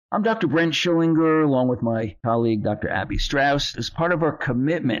I'm Dr. Brent Schillinger, along with my colleague, Dr. Abby Strauss, as part of our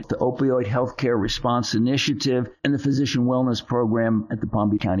commitment to Opioid Healthcare Response Initiative and the Physician Wellness Program at the Palm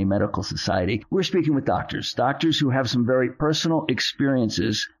Beach County Medical Society. We're speaking with doctors who have some very personal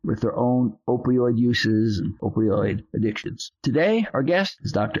experiences with their own opioid uses and opioid addictions. Today, our guest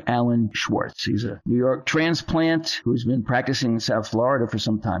is Dr. Alan Schwartz. He's a New York transplant who's been practicing in South Florida for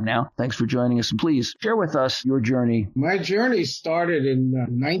some time now. Thanks for joining us, and please share with us your journey. My journey started in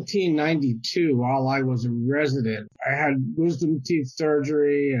 1992 while I was a resident. I had wisdom teeth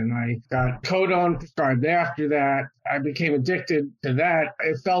surgery and I got codone prescribed after that. I became addicted to that.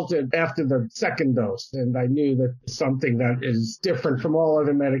 I felt it after the second dose, and I knew that something that is different from all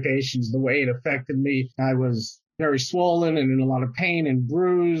other medications, the way it affected me. I was very swollen and in a lot of pain and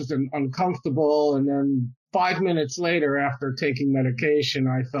bruised and uncomfortable, and then 5 minutes later, after taking medication,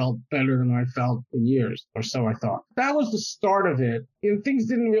 I felt better than I felt in years, or so I thought. That was the start of it. And things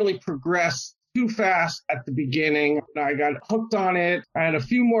didn't really progress too fast at the beginning. I got hooked on it. I had a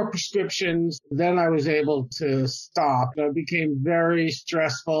few more prescriptions. Then I was able to stop. It became very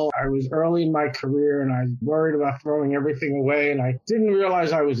stressful. I was early in my career and I was worried about throwing everything away. And I didn't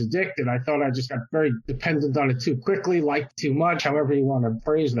realize I was addicted. I thought I just got very dependent on it too quickly, liked too much, however you want to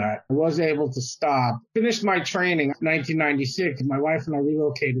phrase that. I was able to stop. Finished my training in 1996. My wife and I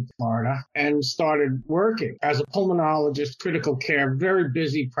relocated to Florida and started working as a pulmonologist, critical care, very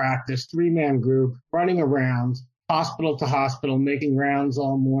busy practice, 3-man group, running around hospital to hospital, making rounds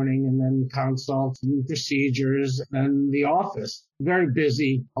all morning, and then consults and procedures, and the office. Very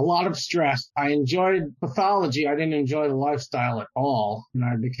busy, a lot of stress. I enjoyed pathology. I didn't enjoy the lifestyle at all. And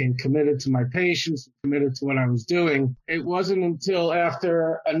I became committed to my patients, committed to what I was doing. It wasn't until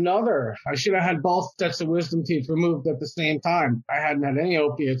after I should have had both sets of wisdom teeth removed at the same time. I hadn't had any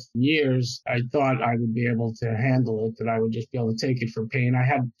opiates in years. I thought I would be able to handle it, that I would just be able to take it for pain. I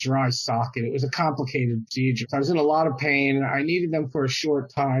had dry socket. It was a complicated procedure. I was in a lot of pain. I needed them for a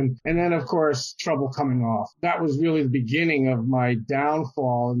short time. And then, of course, trouble coming off. That was really the beginning of my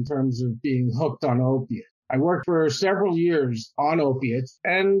downfall in terms of being hooked on opiates. I worked for several years on opiates.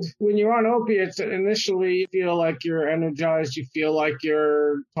 And when you're on opiates, initially you feel like you're energized, you feel like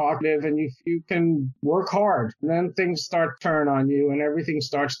you're talkative, and you can work hard. And then things start to turn on you and everything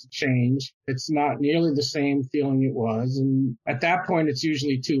starts to change. It's not nearly the same feeling it was. And at that point, it's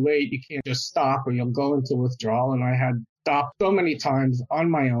usually too late. You can't just stop or you'll go into withdrawal. And I had stopped so many times on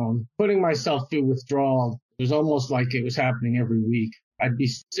my own, putting myself through withdrawal. It was almost like it was happening every week. I'd be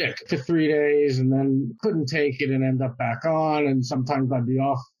sick for 3 days and then couldn't take it and end up back on. And sometimes I'd be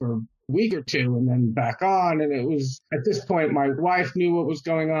off for a week or two and then back on. And it was, at this point, my wife knew what was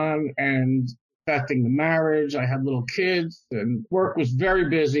going on and affecting the marriage. I had little kids and work was very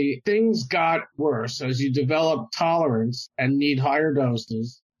busy. Things got worse as you develop tolerance and need higher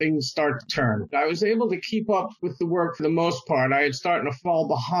doses. Things start to turn. I was able to keep up with the work for the most part. I had started to fall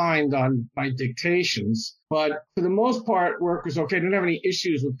behind on my dictations, but for the most part, work was okay. I didn't have any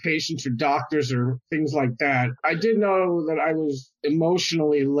issues with patients or doctors or things like that. I did know that I was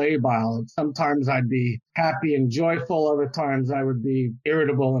emotionally labile. Sometimes I'd be happy and joyful. Other times I would be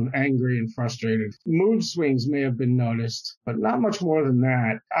irritable and angry and frustrated. Mood swings may have been noticed, but not much more than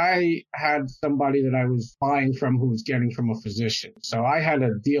that. I had somebody that I was buying from who was getting from a physician. So I had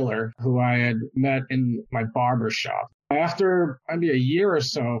a dealer who I had met in my barber shop. After maybe a year or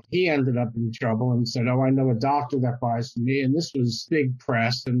so, he ended up in trouble and said, I know a doctor that buys from me. And this was big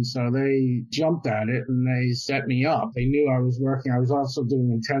press. And so they jumped at it and they set me up. They knew I was working. I was also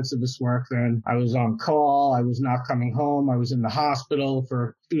doing intensivist work then. I was on call. I was not coming home. I was in the hospital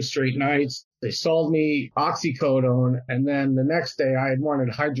for 2 straight nights. They sold me oxycodone. And then the next day I had wanted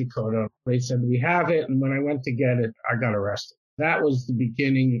hydrocodone. They said, we have it. And when I went to get it, I got arrested. That was the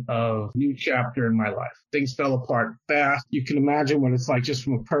beginning of a new chapter in my life. Things fell apart fast. You can imagine what it's like just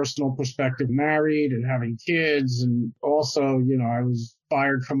from a personal perspective, married and having kids. And also, I was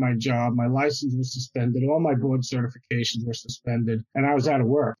fired from my job. My license was suspended. All my board certifications were suspended. And I was out of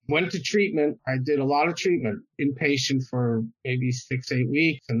work. Went to treatment. I did a lot of treatment, inpatient for maybe 6-8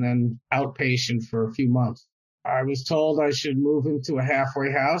 weeks, and then outpatient for a few months. I was told I should move into a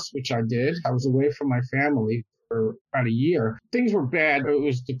halfway house, which I did. I was away from my family for about a year. Things were bad. I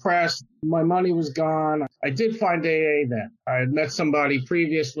was depressed. My money was gone. I did find AA then. I had met somebody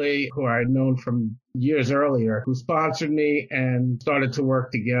previously who I had known from years earlier who sponsored me and started to work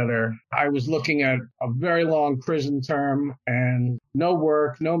together. I was looking at a very long prison term and no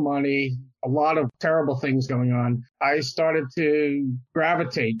work, no money, a lot of terrible things going on, I started to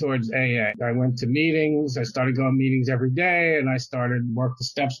gravitate towards AA. I went to meetings. I started going to meetings every day, and I started work the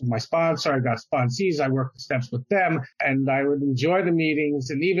steps with my sponsor. I got sponsees. I worked the steps with them, and I would enjoy the meetings.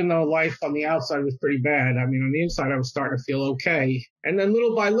 And even though life on the outside was pretty bad, I mean, on the inside, I was starting to feel okay. And then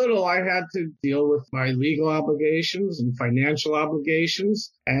little by little, I had to deal with my legal obligations and financial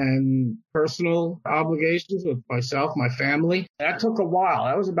obligations and personal obligations with myself, my family. That took a while.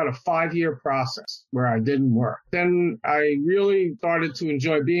 That was about a 5-year process where I didn't work. Then I really started to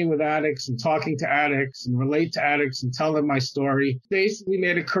enjoy being with addicts and talking to addicts and relate to addicts and tell them my story. Basically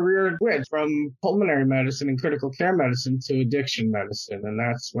made a career switch from pulmonary medicine and critical care medicine to addiction medicine. And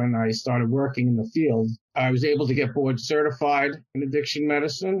that's when I started working in the field. I was able to get board certified in addiction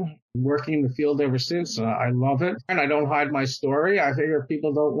medicine, working in the field ever since. I love it. And I don't hide my story. I figure if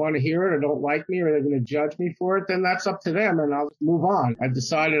people don't want to hear it or don't like me or they're going to judge me for it, then that's up to them and I'll move on. I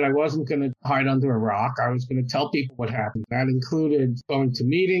decided I wasn't going to hide under a rock. I was going to tell people what happened. That included going to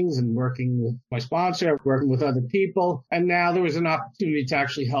meetings and working with my sponsor, working with other people. And now there was an opportunity to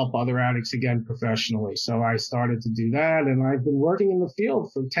actually help other addicts again professionally. So I started to do that. And I've been working in the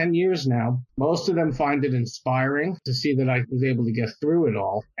field for 10 years now. Most of them find it inspiring to see that I was able to get through it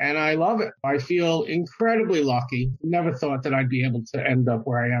all. And I love it. I feel incredibly lucky. Never thought that I'd be able to end up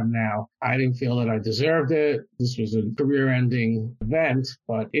where I am now. I didn't feel that I deserved it. This was a career-ending event,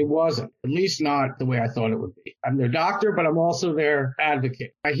 but it wasn't, at least not the way I thought it would be. I'm their doctor, but I'm also their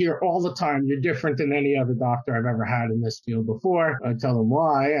advocate. I hear all the time, you're different than any other doctor I've ever had in this field before. I tell them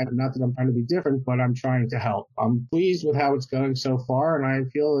why, and not that I'm trying to be different, but I'm trying to help. I'm pleased with how it's going so far, and I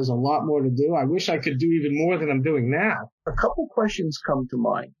feel there's a lot more to do. I wish I could do even more than I'm doing now. A couple questions come to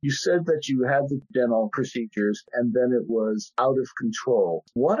mind. You said that you had the dental procedures and then it was out of control.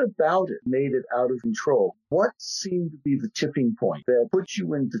 What about it made it out of control? What seemed to be the tipping point that put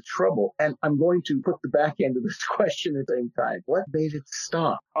you into trouble? And I'm going to put the back end of this question at the same time. What made it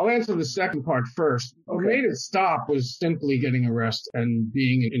stop? I'll answer the second part first. Okay. What made it stop was simply getting arrested and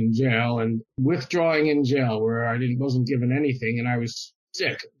being in jail and withdrawing in jail where I wasn't given anything and I was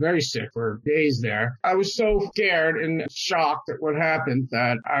sick, very sick for days there. I was so scared and shocked at what happened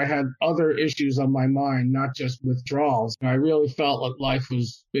that I had other issues on my mind, not just withdrawals. I really felt like life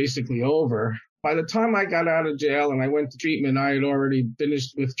was basically over. By the time I got out of jail and I went to treatment, I had already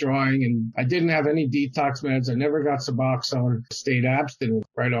finished withdrawing and I didn't have any detox meds. I never got Suboxone, stayed abstinent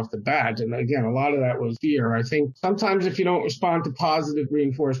right off the bat. And again, a lot of that was fear. I think sometimes if you don't respond to positive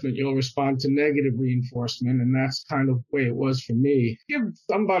reinforcement, you'll respond to negative reinforcement. And that's kind of the way it was for me. Give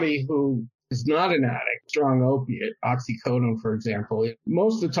somebody who is not an addict, strong opiate, oxycodone, for example,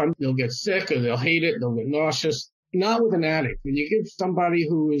 most of the time they'll get sick or they'll hate it, they'll get nauseous. Not with an addict. When you give somebody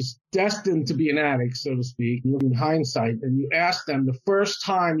who is destined to be an addict, so to speak, in hindsight, and you ask them the first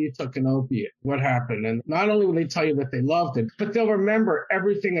time you took an opiate, what happened? And not only will they tell you that they loved it, but they'll remember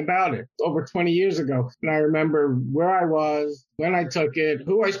everything about it. Over 20 years ago, and I remember where I was, when I took it,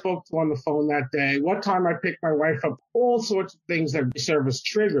 who I spoke to on the phone that day, what time I picked my wife up, all sorts of things that serve as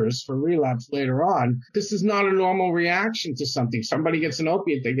triggers for relapse later on. This is not a normal reaction to something. Somebody gets an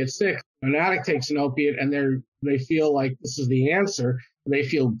opiate, they get sick. An addict takes an opiate and they feel like this is the answer. They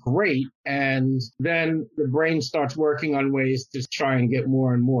feel great. And then the brain starts working on ways to try and get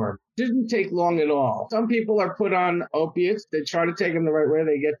more and more. Didn't take long at all. Some people are put on opiates. They try to take them the right way.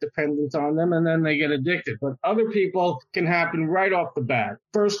 They get dependent on them and then they get addicted. But other people can happen right off the bat.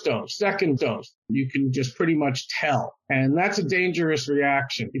 First dose, second dose. You can just pretty much tell. And that's a dangerous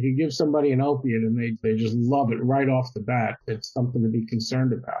reaction. If you give somebody an opiate and they just love it right off the bat, it's something to be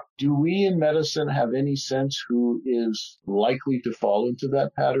concerned about. Do we in medicine have any sense who is likely to fall into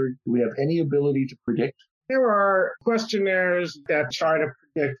that pattern? Do we have any ability to predict? There are questionnaires that try to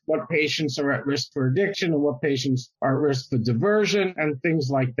predict what patients are at risk for addiction and what patients are at risk for diversion and things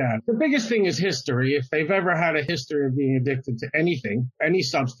like that. The biggest thing is history. If they've ever had a history of being addicted to anything, any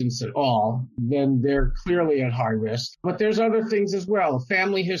substance at all, then they're clearly at high risk. But there's other things as well.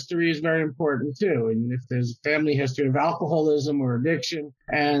 Family history is very important too. And if there's a family history of alcoholism or addiction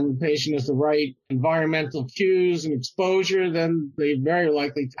and the patient has the right environmental cues and exposure, then they very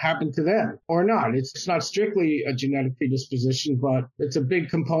likely happen to them or not. It's not strictly a genetic predisposition, but it's a big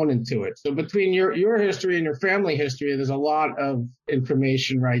component to it. So between your history and your family history, there's a lot of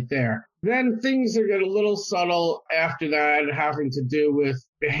information right there. Then things that get a little subtle after that, having to do with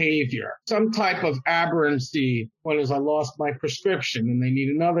behavior, some type of aberrancy. One is I lost my prescription and they need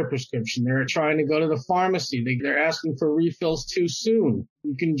another prescription. They're trying to go to the pharmacy. They're asking for refills too soon.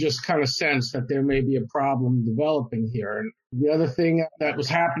 You can just kind of sense that there may be a problem developing here. And the other thing that was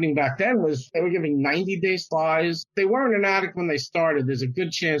happening back then was they were giving 90-day supplies. They weren't an addict when they started. There's a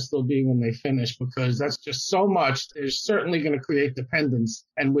good chance they'll be when they finish, because that's just so much. They're certainly going to create dependence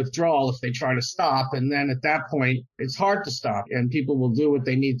and withdrawal if they try to stop. And then at that point, it's hard to stop. And people will do what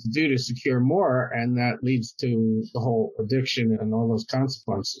they need to do to secure more. And that leads to the whole addiction and all those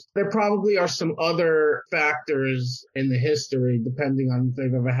consequences. There probably are some other factors in the history, depending on if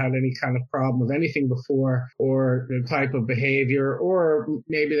they've ever had any kind of problem with anything before, or the type of behavior, or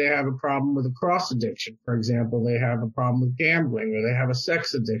maybe they have a problem with a cross addiction. For example, they have a problem with gambling, or they have a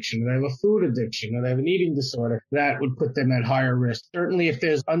sex addiction, or they have a food addiction, or they have an eating disorder. That would put them at higher risk. Certainly if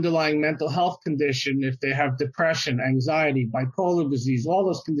there's underlying mental health condition, if they have depression, anxiety, bipolar disease, all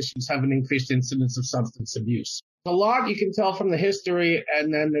those conditions have an increased incidence of substance abuse. A lot you can tell from the history,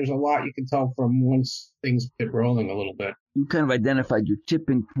 and then there's a lot you can tell from once things get rolling a little bit. You kind of identified your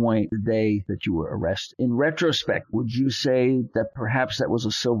tipping point the day that you were arrested. In retrospect, would you say that perhaps that was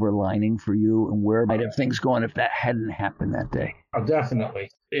a silver lining for you, and where might have things gone if that hadn't happened that day? Oh,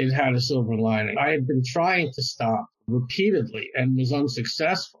 definitely. It had a silver lining. I had been trying to stop repeatedly and was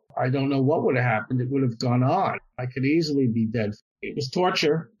unsuccessful. I don't know what would have happened. It would have gone on. I could easily be dead. It was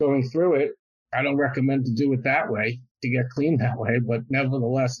torture going through it. I don't recommend to do it that way, to get clean that way, but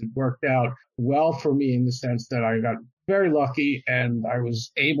nevertheless, it worked out well for me in the sense that I got very lucky and I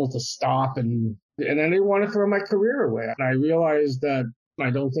was able to stop, and I didn't want to throw my career away. And I realized that I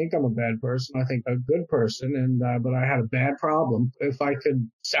don't think I'm a bad person. I think I'm a good person, but I had a bad problem. If I could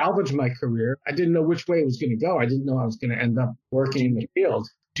salvage my career, I didn't know which way it was going to go. I didn't know I was going to end up working in the field.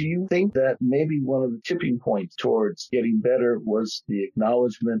 Do you think that maybe one of the tipping points towards getting better was the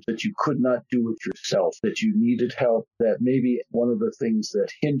acknowledgement that you could not do it yourself, that you needed help, that maybe one of the things that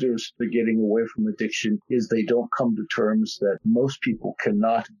hinders the getting away from addiction is they don't come to terms that most people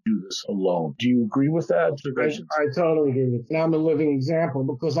cannot do this alone? Do you agree with that observation? I totally agree with that. Now I'm a living example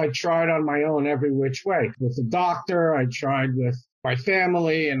because I tried on my own every which way. With the doctor, I tried with my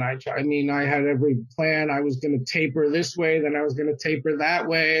family, and I had every plan. I was going to taper this way, then I was going to taper that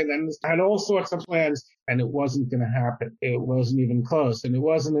way, then I had all sorts of plans, and it wasn't going to happen. It wasn't even close. And it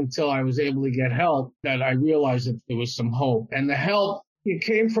wasn't until I was able to get help that I realized that there was some hope. And the help, it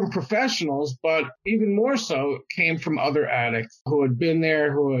came from professionals, but even more so, it came from other addicts who had been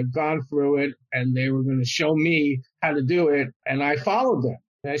there, who had gone through it, and they were going to show me how to do it, and I followed them.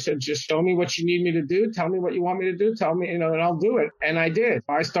 And I said, just show me what you need me to do. Tell me what you want me to do. Tell me, and I'll do it. And I did.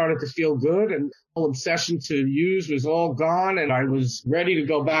 I started to feel good, and the whole obsession to use was all gone, and I was ready to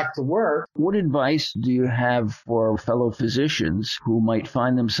go back to work. What advice do you have for fellow physicians who might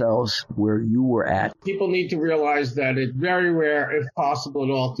find themselves where you were at? People need to realize that it's very rare, if possible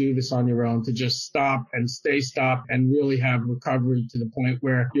at all, do this on your own, to just stop and stay stopped and really have recovery to the point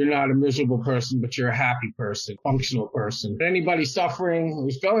where you're not a miserable person, but you're a happy person, functional person. Anybody suffering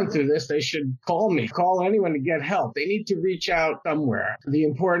who's going through this, they should call me, call anyone to get help. They need to reach out somewhere. The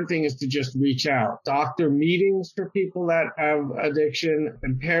important thing is to just reach out. Doctor meetings for people that have addiction,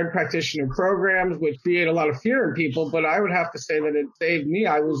 impaired practitioner programs, which create a lot of fear in people, but I would have to say that it saved me.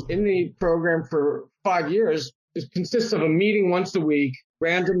 I was in the program for 5 years. It consists of a meeting once a week,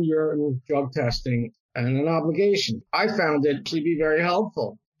 random urine drug testing, and an obligation. I found it to be very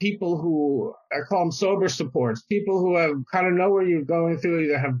helpful. People who, I call them sober supports, people who have kind of know where you're going through,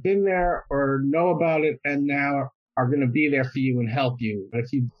 either have been there or know about it and now are going to be there for you and help you. But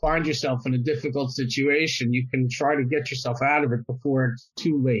if you find yourself in a difficult situation, you can try to get yourself out of it before it's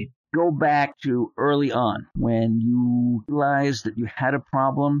too late. Go back to early on when you realized that you had a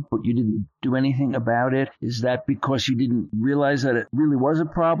problem, but you didn't do anything about it. Is that because you didn't realize that it really was a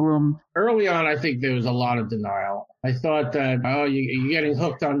problem? Early on, I think there was a lot of denial. I thought that, you're getting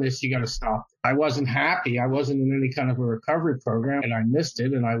hooked on this, you got to stop. I wasn't happy. I wasn't in any kind of a recovery program, and I missed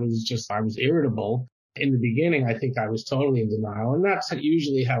it, and I was irritable. In the beginning, I think I was totally in denial, and that's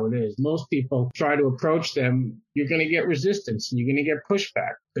usually how it is. Most people try to approach them, you're going to get resistance and you're going to get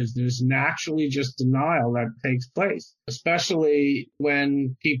pushback because there's naturally just denial that takes place, especially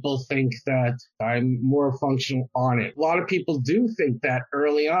when people think that I'm more functional on it. A lot of people do think that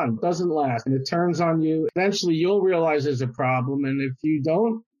early on. It doesn't last, and it turns on you. Eventually, you'll realize there's a problem, and if you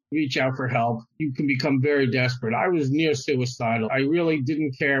don't reach out for help, you can become very desperate. I was near suicidal. I really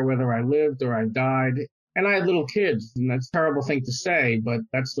didn't care whether I lived or I died. And I had little kids, and that's a terrible thing to say, but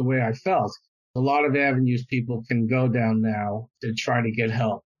that's the way I felt. A lot of avenues people can go down now to try to get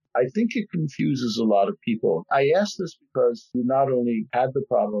help. I think it confuses a lot of people. I ask this because you not only had the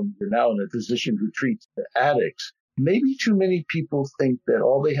problem, you're now a physician who treats the addicts. Maybe too many people think that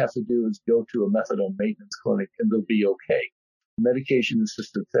all they have to do is go to a methadone maintenance clinic and they'll be okay.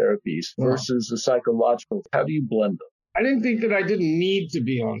 Medication-assisted therapies versus the psychological. How do you blend them? I didn't think that I didn't need to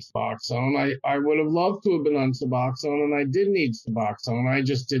be on Suboxone. I would have loved to have been on Suboxone, and I did need Suboxone. I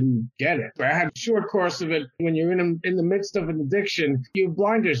just didn't get it. I had a short course of it. When you're in the midst of an addiction, you have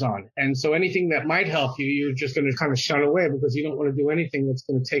blinders on. And so anything that might help you, you're just going to kind of shun away because you don't want to do anything that's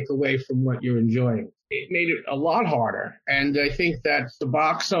going to take away from what you're enjoying. It made it a lot harder. And I think that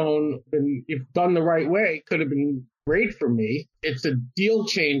Suboxone, if done the right way, could have been great for me. It's a deal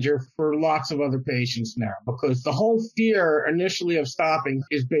changer for lots of other patients now because the whole fear initially of stopping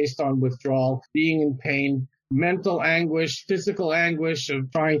is based on withdrawal, being in pain, mental anguish, physical anguish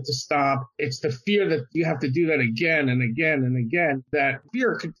of trying to stop. It's the fear that you have to do that again and again and again. That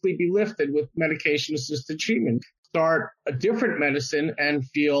fear could be lifted with medication-assisted treatment. Start a different medicine and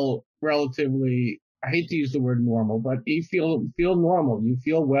feel relatively, I hate to use the word normal, but you feel normal. You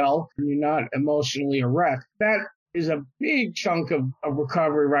feel well and you're not emotionally a wreck. That is a big chunk of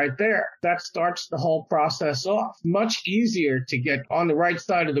recovery right there. That starts the whole process off. Much easier to get on the right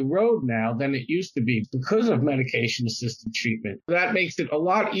side of the road now than it used to be because of medication-assisted treatment. That makes it a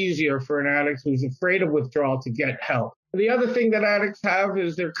lot easier for an addict who's afraid of withdrawal to get help. The other thing that addicts have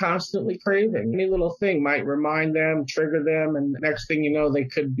is they're constantly craving. Any little thing might remind them, trigger them, and the next thing you know, they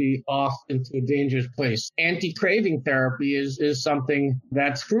could be off into a dangerous place. Anti-craving therapy is something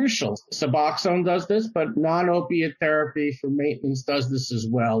that's crucial. Suboxone does this, but non-opiate therapy for maintenance does this as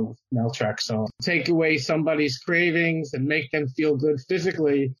well with naltrexone. Take away somebody's cravings and make them feel good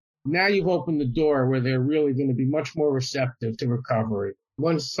physically. Now you've opened the door where they're really going to be much more receptive to recovery.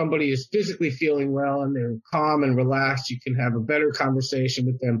 Once somebody is physically feeling well and they're calm and relaxed, you can have a better conversation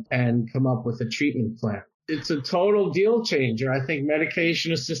with them and come up with a treatment plan. It's a total deal changer. I think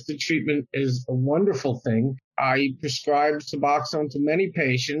medication-assisted treatment is a wonderful thing. I prescribe Suboxone to many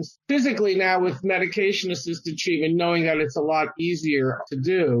patients. Physically now with medication-assisted treatment, knowing that it's a lot easier to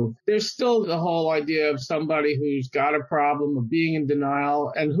do, there's still the whole idea of somebody who's got a problem of being in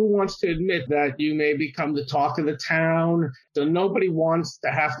denial and who wants to admit that you may become the talk of the town. So nobody wants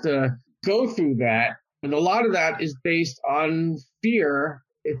to have to go through that. And a lot of that is based on fear.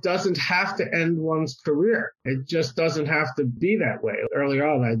 It doesn't have to end one's career. It just doesn't have to be that way. Earlier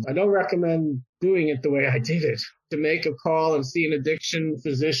on, I don't recommend doing it the way I did it, to make a call and see an addiction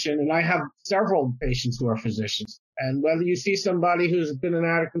physician. And I have several patients who are physicians. And whether you see somebody who's been an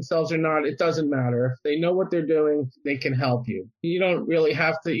addict themselves or not, it doesn't matter. If they know what they're doing, they can help you. You don't really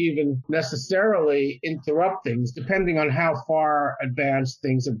have to even necessarily interrupt things, depending on how far advanced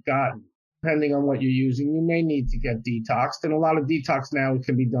things have gotten. Depending on what you're using, you may need to get detoxed. And a lot of detox now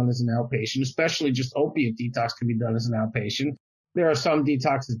can be done as an outpatient, especially just opiate detox can be done as an outpatient. There are some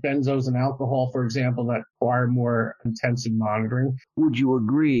detoxes, benzos and alcohol, for example, that require more intensive monitoring. Would you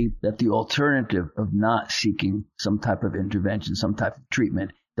agree that the alternative of not seeking some type of intervention, some type of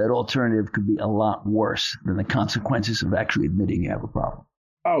treatment, that alternative could be a lot worse than the consequences of actually admitting you have a problem?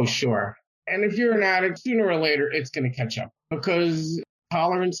 Oh, sure. And if you're an addict, sooner or later, it's going to catch up because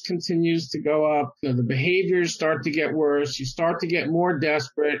tolerance continues to go up. The behaviors start to get worse. You start to get more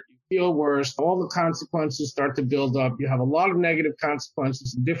desperate. You feel worse. All the consequences start to build up. You have a lot of negative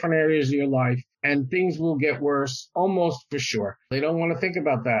consequences in different areas of your life, and things will get worse almost for sure. They don't want to think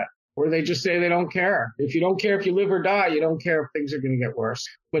about that, or they just say they don't care. If you don't care if you live or die, you don't care if things are going to get worse.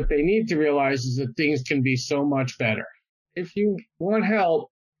 What they need to realize is that things can be so much better. If you want help,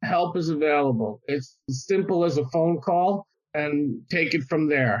 help is available. It's as simple as a phone call. And take it from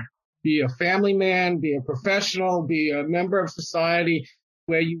there. Be a family man, be a professional, be a member of society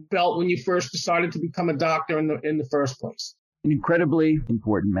where you felt when you first decided to become a doctor in the first place. An incredibly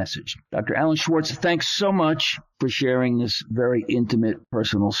important message. Dr. Alan Schwartz, thanks so much for sharing this very intimate,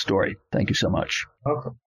 personal story. Thank you so much. Welcome.